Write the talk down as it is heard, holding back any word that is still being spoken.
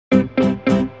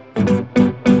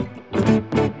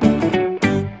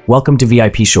welcome to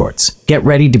VIP Shorts. Get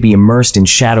ready to be immersed in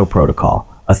Shadow Protocol,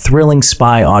 a thrilling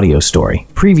spy audio story.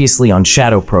 Previously on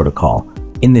Shadow Protocol,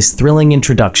 in this thrilling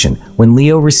introduction, when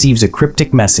Leo receives a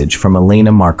cryptic message from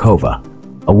Elena Markova,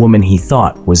 a woman he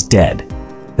thought was dead.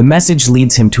 The message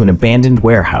leads him to an abandoned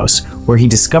warehouse where he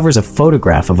discovers a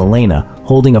photograph of Elena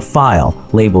holding a file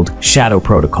labeled Shadow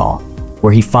Protocol,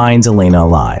 where he finds Elena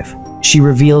alive. She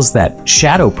reveals that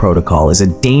Shadow Protocol is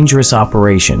a dangerous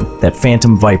operation that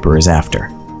Phantom Viper is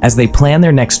after. As they plan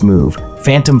their next move,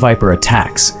 Phantom Viper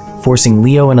attacks, forcing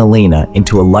Leo and Elena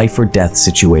into a life-or-death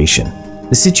situation.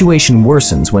 The situation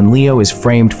worsens when Leo is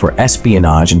framed for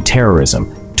espionage and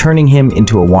terrorism, turning him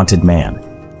into a wanted man.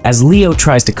 As Leo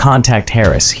tries to contact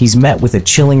Harris, he's met with a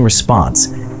chilling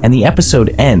response, and the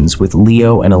episode ends with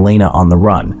Leo and Elena on the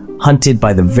run, hunted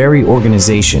by the very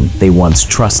organization they once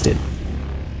trusted.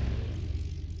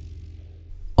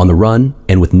 On the run,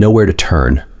 and with nowhere to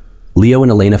turn, Leo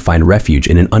and Elena find refuge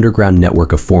in an underground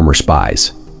network of former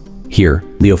spies. Here,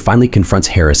 Leo finally confronts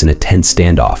Harris in a tense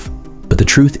standoff, but the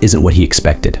truth isn't what he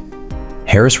expected.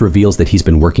 Harris reveals that he's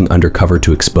been working undercover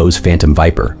to expose Phantom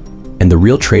Viper, and the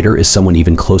real traitor is someone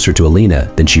even closer to Elena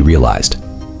than she realized.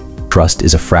 Trust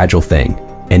is a fragile thing,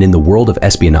 and in the world of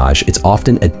espionage, it's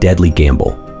often a deadly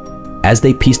gamble. As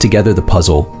they piece together the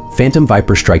puzzle, Phantom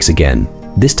Viper strikes again,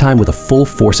 this time with a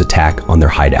full-force attack on their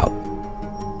hideout.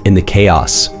 In the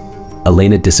chaos,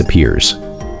 Elena disappears,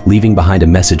 leaving behind a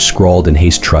message scrawled in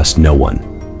haste: "Trust no one.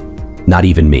 Not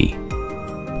even me."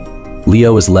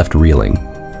 Leo is left reeling.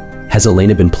 Has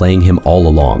Elena been playing him all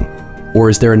along? Or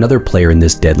is there another player in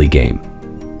this deadly game?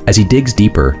 As he digs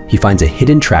deeper, he finds a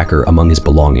hidden tracker among his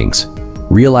belongings,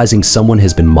 realizing someone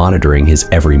has been monitoring his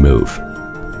every move.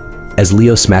 As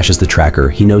Leo smashes the tracker,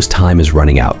 he knows time is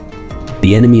running out.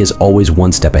 The enemy is always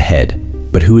one step ahead,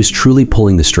 but who is truly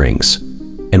pulling the strings?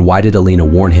 And why did Elena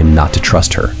warn him not to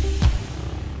trust her?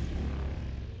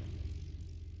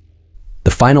 The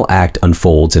final act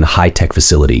unfolds in a high-tech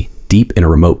facility, deep in a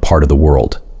remote part of the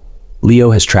world.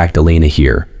 Leo has tracked Elena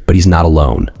here, but he's not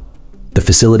alone. The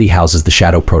facility houses the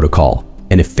Shadow Protocol,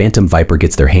 and if Phantom Viper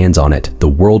gets their hands on it, the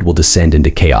world will descend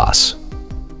into chaos.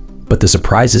 But the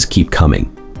surprises keep coming.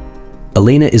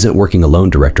 Elena isn't working alone.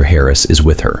 Director Harris is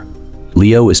with her.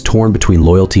 Leo is torn between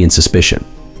loyalty and suspicion.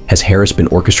 Has Harris been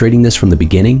orchestrating this from the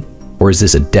beginning, or is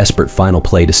this a desperate final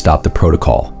play to stop the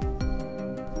protocol?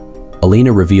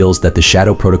 Elena reveals that the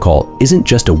Shadow Protocol isn't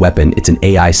just a weapon, it's an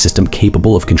AI system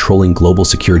capable of controlling global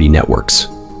security networks.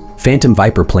 Phantom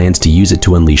Viper plans to use it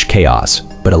to unleash chaos,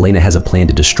 but Elena has a plan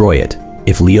to destroy it,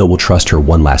 if Leo will trust her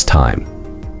one last time.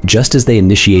 Just as they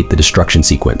initiate the destruction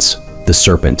sequence, the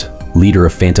Serpent, leader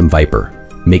of Phantom Viper,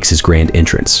 makes his grand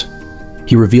entrance.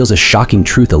 He reveals a shocking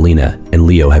truth: Elena and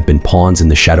Leo have been pawns in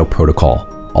the Shadow Protocol,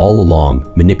 all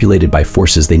along, manipulated by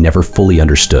forces they never fully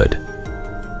understood.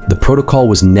 The protocol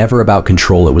was never about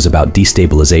control, it was about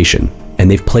destabilization,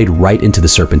 and they've played right into the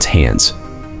Serpent's hands.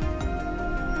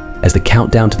 As the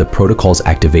countdown to the protocol's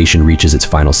activation reaches its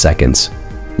final seconds,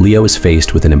 Leo is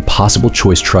faced with an impossible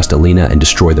choice: trust Elena and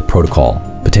destroy the protocol,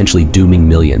 potentially dooming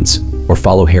millions, or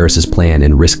follow Harris's plan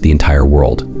and risk the entire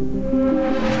world.